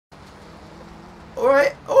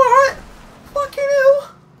Alright, alright. Fucking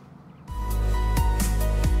hell.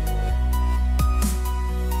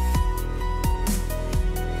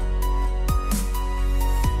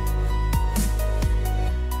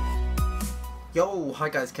 Yo, hi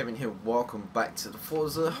guys, Kevin here. Welcome back to the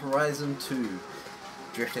Forza Horizon 2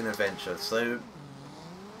 drifting adventure. So,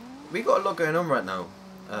 we got a lot going on right now.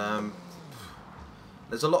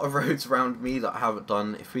 There's a lot of roads around me that I haven't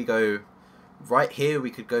done. If we go right here,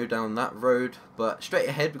 we could go down that road, but straight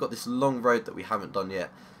ahead we've got this long road that we haven't done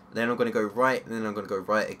yet. And then I'm going to go right, and then I'm going to go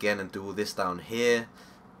right again and do all this down here,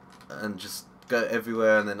 and just go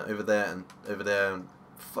everywhere, and then over there and over there. And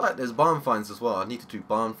fuck, there's barn finds as well. I need to do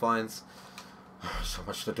barn finds. So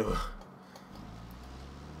much to do.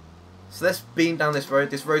 So let's beam down this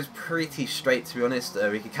road. This road's pretty straight, to be honest.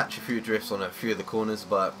 We can catch a few drifts on a few of the corners,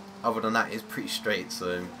 but other than that, it's pretty straight.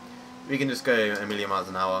 So we can just go a million miles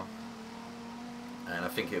an hour, and I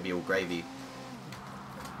think it'll be all gravy.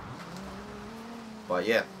 But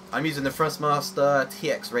yeah, I'm using the Thrustmaster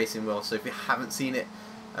Tx racing wheel. So if you haven't seen it,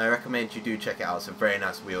 I recommend you do check it out. It's a very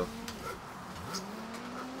nice wheel.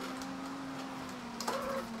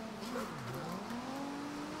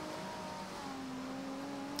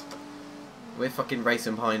 We're fucking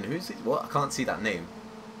racing behind. Who's it? What? I can't see that name.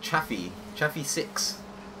 kev-xxxx.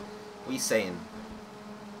 What are you saying?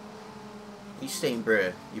 What are you saying,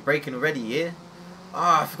 bruh? You braking already, yeah?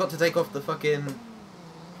 Ah, I forgot to take off the fucking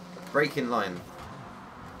braking line.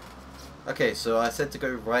 Okay, so I said to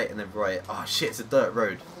go right and then right. Ah, shit, it's a dirt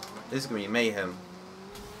road. This is gonna be mayhem.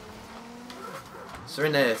 So we're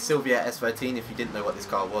in a Sylvia S13. If you didn't know what this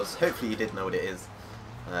car was, hopefully you did know what it is,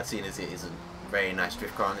 seeing as it is a very nice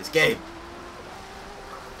drift car in this game.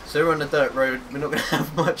 So we're on the dirt road, we're not going to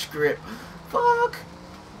have much grip. Fuck!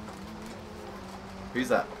 Who's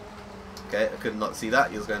that? Okay, I could not see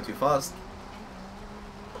that, he was going too fast.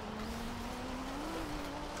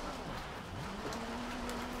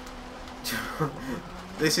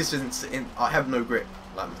 This is just I have no grip.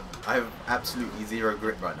 Like, I have absolutely zero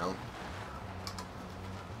grip right now.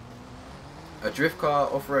 A drift car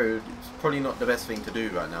off-road is probably not the best thing to do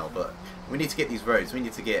right now, but we need to get these roads, we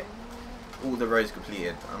need to get all the roads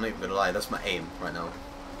completed. I'm not even gonna lie, that's my aim right now.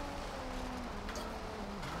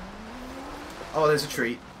 Oh, there's a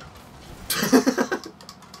tree.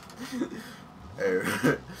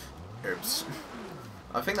 Oh. Oops.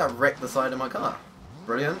 I think that wrecked the side of my car.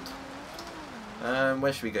 Brilliant.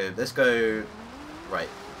 Where should we go? Let's go right.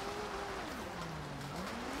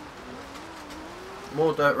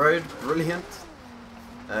 More dirt road. Brilliant.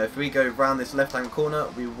 If we go round this left-hand corner,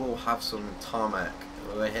 we will have some tarmac.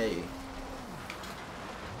 Oh, hey.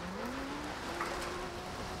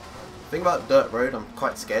 Thing about dirt road, I'm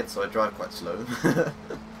quite scared, so I drive quite slow.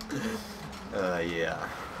 Yeah.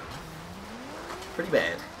 Pretty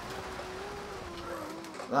bad.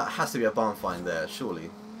 That has to be a barn find there, surely.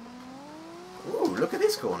 Ooh, look at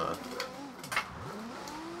this corner.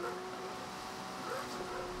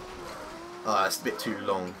 Ah, it's a bit too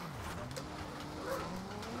long.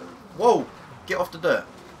 Whoa! Get off the dirt.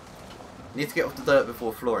 You need to get off the dirt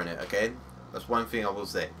before flooring it, okay? That's one thing I will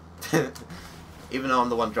say. Even though I'm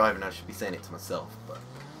the one driving, I should be saying it to myself, but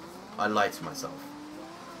I lie to myself.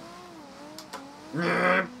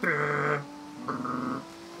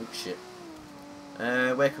 Oh shit.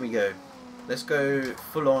 Where can we go? Let's go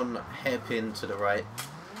full on hairpin to the right.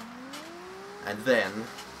 And then,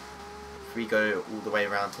 if we go all the way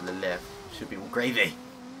around to the left, should be all gravy.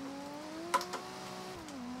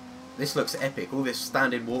 This looks epic. All this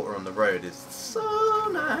standing water on the road is so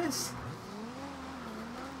nice.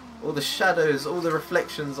 All the shadows, all the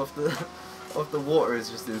reflections of the water is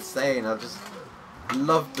just insane. I just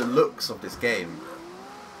love the looks of this game.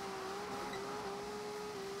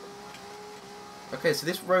 Okay, so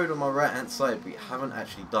this road on my right hand side we haven't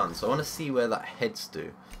actually done, so I want to see where that heads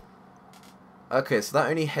to. Okay, so that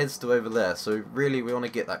only heads to over there, so really we want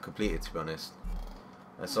to get that completed, to be honest.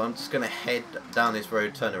 So I'm just going to head down this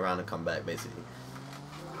road, turn around and come back, basically.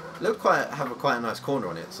 Look, have quite a nice corner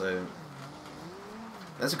on it, so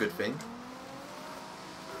that's a good thing.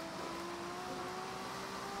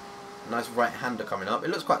 Nice right-hander coming up. It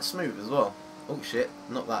looks quite smooth as well. Oh shit,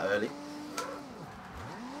 not that early.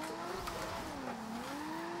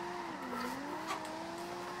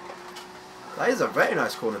 That is a very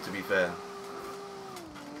nice corner, to be fair.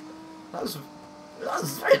 That was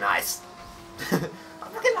very nice. I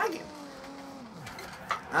fucking like it.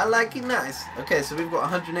 I like it nice. Okay, so we've got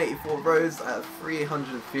 184 rows at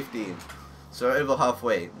 315. So over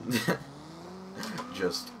halfway.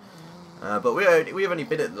 Just. But we've only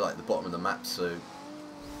been at like the bottom of the map, so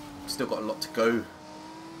still got a lot to go.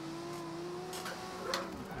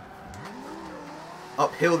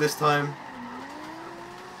 Uphill this time.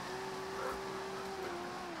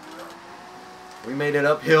 We made it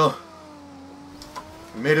uphill.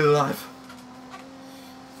 We made it alive.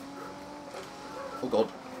 Oh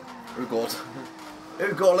god. Oh god.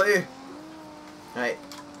 Oh golly. Right.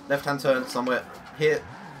 Left hand turn somewhere. Here.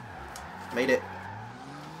 Made it.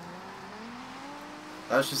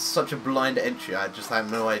 That was just such a blind entry. I just had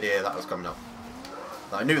no idea that was coming up.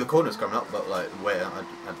 I knew the corner was coming up, but like where, I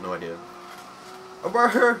had no idea.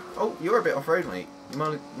 Oh, you're a bit off-road, mate. You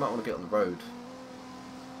might want to get on the road.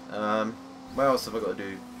 What else have I got to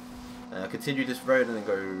do? Continue this road and then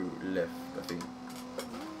go left, I think.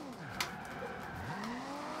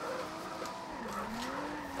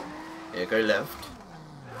 Yeah, go left.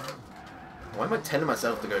 Why am I telling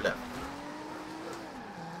myself to go left?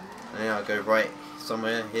 And then I'll go right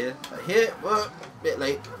somewhere here. Here, a bit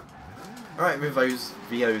late. Alright,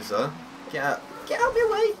 Vioza. Get out of my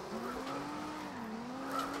way!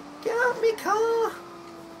 Get out of my car!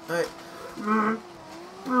 Alright.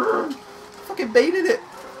 Fucking baited it!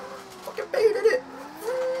 Fucking baited it!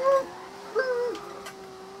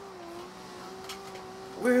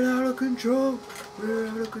 We're out of control! We're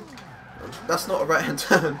out of control! That's not a right hand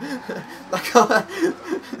turn. That car.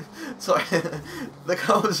 Sorry. The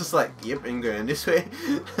car was just like, yep, I'm going this way.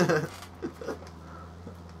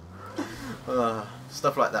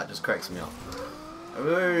 Stuff like that just cracks me up.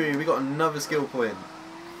 Oh, we got another skill point.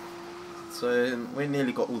 So we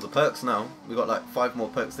nearly got all the perks now. We got like 5 more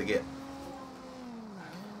perks to get.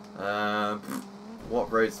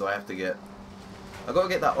 What roads do I have to get? I got to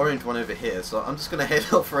get that orange one over here. So I'm just gonna head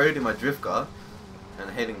off road in my drift car and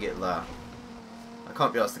head and get that. I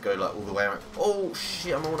can't be asked to go like all the way around. Oh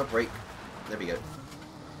shit! I'm on a brake. There we go.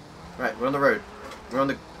 Right, we're on the road. We're on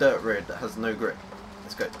the dirt road that has no grip.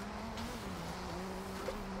 Let's go.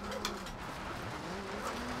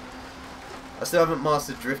 I still haven't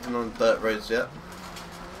mastered drifting on dirt roads yet.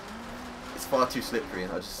 It's far too slippery,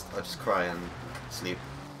 and I just cry and sleep.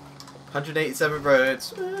 187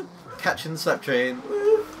 roads. Catching the slap train.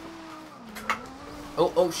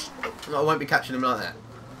 Oh no, I won't be catching him like that.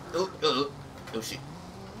 Oh shit.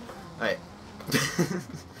 Alright.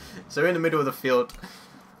 So we're in the middle of the field.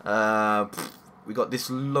 We got this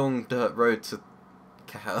long dirt road to...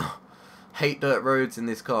 Hate dirt roads in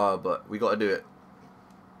this car, but we got to do it.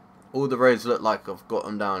 All the roads look like I've got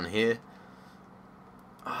them down here.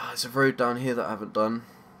 There's a road down here that I haven't done.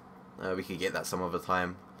 We could get that some other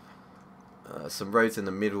time. Some roads in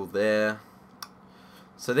the middle there.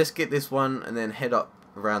 So let's get this one and then head up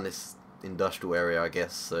around this industrial area, I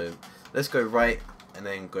guess. So let's go right and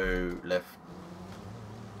then go left.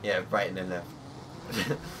 Yeah, right and then left.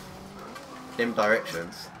 Them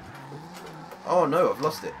directions. Oh no, I've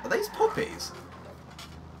lost it. Are these poppies?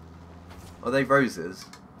 Are they roses?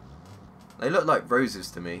 They look like roses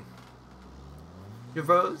to me. Your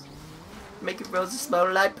rose? Making roses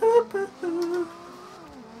smell like poo-poo.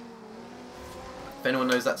 If anyone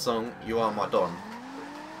knows that song, you are my Don.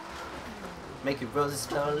 Making roses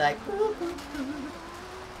smell like poo-poo.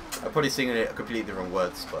 I'm probably singing it completely the wrong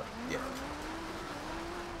words, but yeah.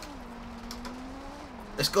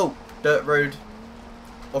 Let's go! Dirt road.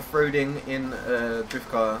 Off-roading in a drift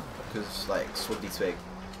car, because like swaggy swag.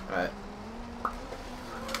 Alright.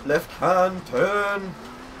 Left hand turn.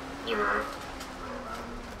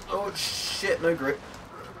 Oh shit, no grip.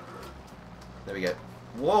 There we go.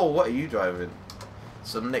 Whoa, what are you driving?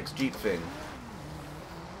 Some next Jeep thing.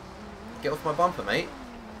 Get off my bumper, mate.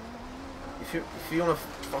 If you wanna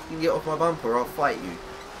fucking get off my bumper, I'll fight you.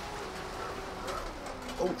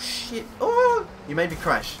 Oh shit. Oh, you made me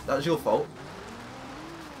crash. That was your fault.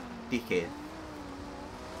 Dickhead.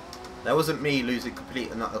 That wasn't me losing complete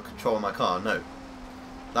and utter control of my car, no.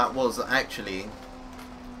 That was actually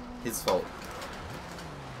his fault.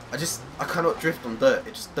 I cannot drift on dirt.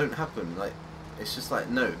 It just don't happen. Like, it's just like,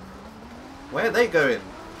 no. Where are they going?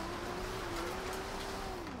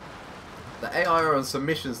 The AI are on some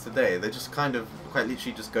missions today. They just kind of, quite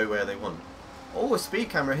literally just go where they want. Oh, a speed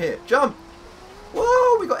camera here. Jump!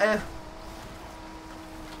 Whoa, we got air.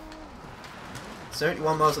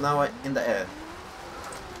 71 miles an hour in the air.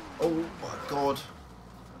 Oh my god.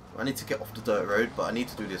 I need to get off the dirt road, but I need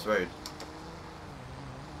to do this road.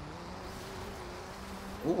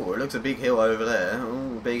 Ooh, it looks a big hill over there.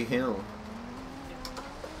 Ooh, big hill.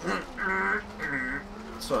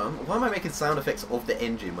 So, why am I making sound effects of the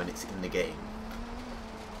engine when it's in the game?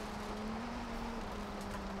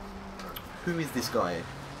 Who is this guy?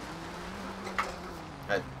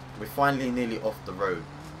 We're finally nearly off the road.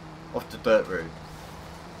 Off the dirt road.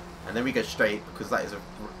 And then we go straight, because that is a...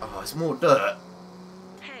 Oh, it's more dirt.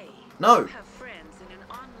 Hey, no! have friends in an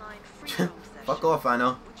online freedom session. Fuck off,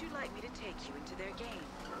 Anna. Would you like me to take you into their game?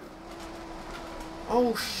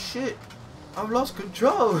 Oh shit! I've lost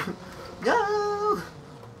control. No.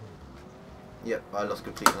 Yep, I lost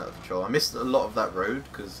completely out of control. I missed a lot of that road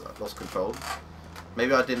because I lost control.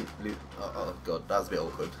 Maybe I didn't lose. Oh god, that was a bit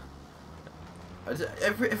awkward.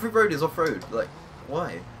 Every road is off road. Like,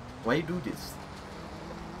 why? Why you do this?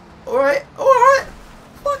 Alright, alright!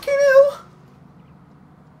 Fucking hell!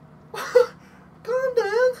 Calm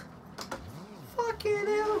down! Fucking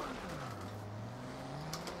hell!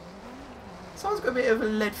 Someone's got a bit of a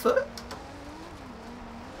lead foot.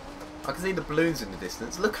 I can see the balloons in the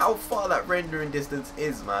distance. Look how far that rendering distance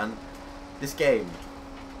is, man. This game.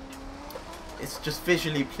 It's just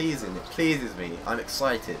visually pleasing. It pleases me. I'm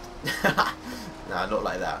excited. Nah, not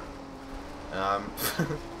like that.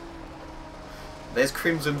 There's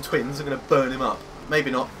Crimson Twins. I'm gonna burn him up.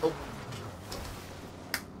 Maybe not. Oh.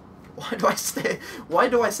 Why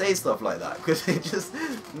do I say stuff like that? Because it just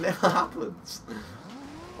never happens.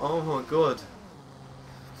 Oh my god.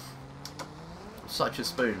 Such a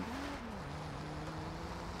spoon.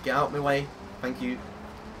 Get out of my way. Thank you.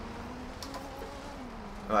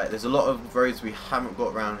 Alright, there's a lot of roads we haven't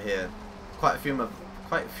got around here. Quite a few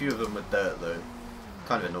of them are dirt though.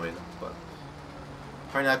 Kind of annoying, but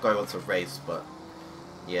apparently that guy wants a race, but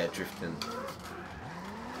yeah, drifting.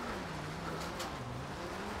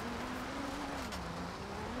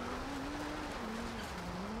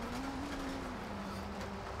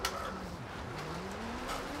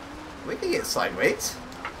 We can get sideways.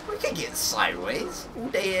 We can get sideways all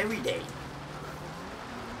day, every day.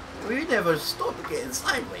 We never stop getting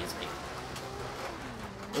sideways, mate.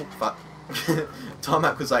 Oh, fuck.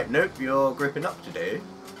 Tarmac was like, nope, you're gripping up today.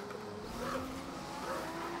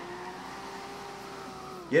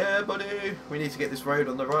 Yeah, buddy. We need to get this road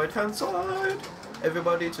on the right-hand side.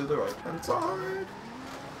 Everybody to the right-hand side.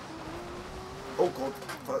 Oh, God.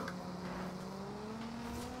 Fuck.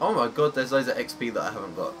 Oh, my God. There's loads of XP that I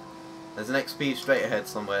haven't got. There's an XP straight ahead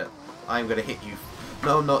somewhere. I'm going to hit you.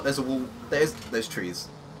 No, I'm not. There's a wall. There's trees.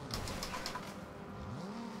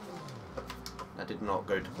 That did not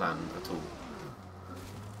go to plan at all.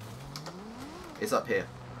 It's up here.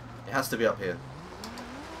 It has to be up here.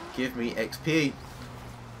 Give me XP.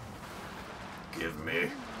 Give me.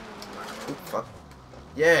 Oh, fuck.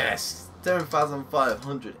 Yes!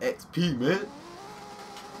 7,500 XP, man.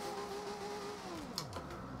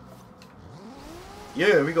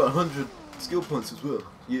 Yeah, we got 100 skill points as well.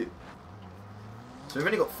 Yeah. So we've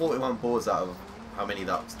only got 41 boards out of how many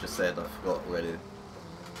that's just said. I forgot already.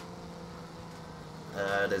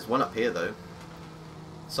 There's one up here though.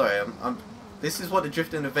 Sorry, this is what the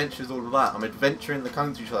drifting adventure is all about. I'm adventuring the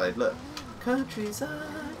countryside. Look,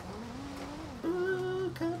 countryside. Ooh,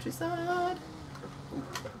 countryside. Ooh.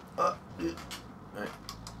 Right.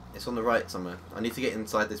 It's on the right somewhere. I need to get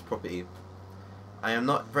inside this property. I am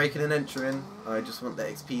not breaking and entering. I just want the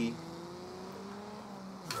XP.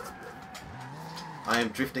 I am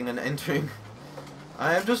drifting and entering.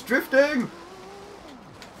 I am just drifting.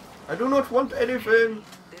 I do not want anything.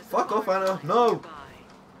 Fuck off, Anna. No.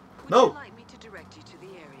 No.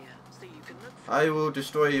 I will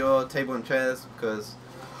destroy your table and chairs because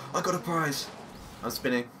I got a prize. I'm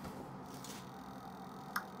spinning.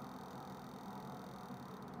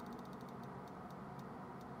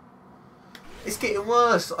 It's getting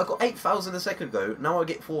worse. I got 8,000 a second ago. Now I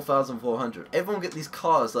get 4,400. Everyone get these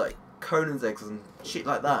cars like Conan's eggs and shit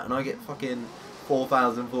like that, and I get fucking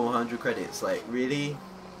 4,400 credits. Like, really?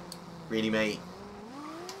 Really, mate?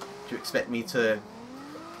 Do you expect me to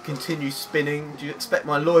continue spinning? Do you expect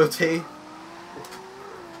my loyalty?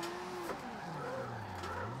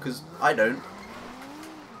 Because I don't.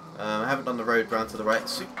 I haven't done the road round to the right.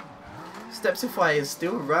 Stepsify is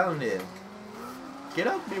still around here. Get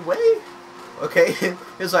out of my way. Okay,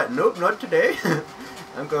 it's like, nope, not today.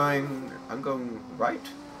 I'm going right.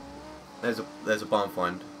 There's a barn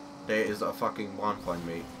find. There is a fucking barn find,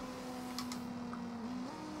 mate.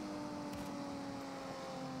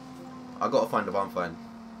 I gotta find the barn find.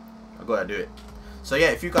 I gotta do it. So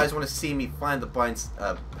yeah, if you guys want to see me find the barn,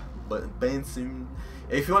 if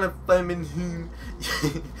you want to find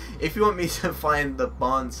if you want me to find the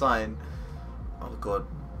barn sign, oh god,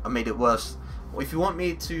 I made it worse. If you want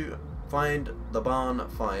me to find the barn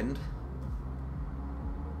find,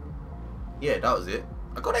 yeah, that was it.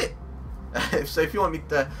 I got it. So if you want me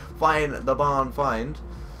to find the barn find,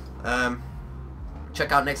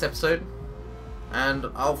 check out next episode, and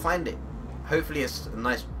I'll find it. Hopefully it's a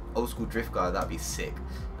nice old school drift car. That'd be sick.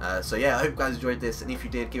 So yeah, I hope you guys enjoyed this, and if you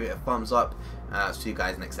did, give it a thumbs up. See you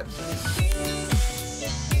guys next episode.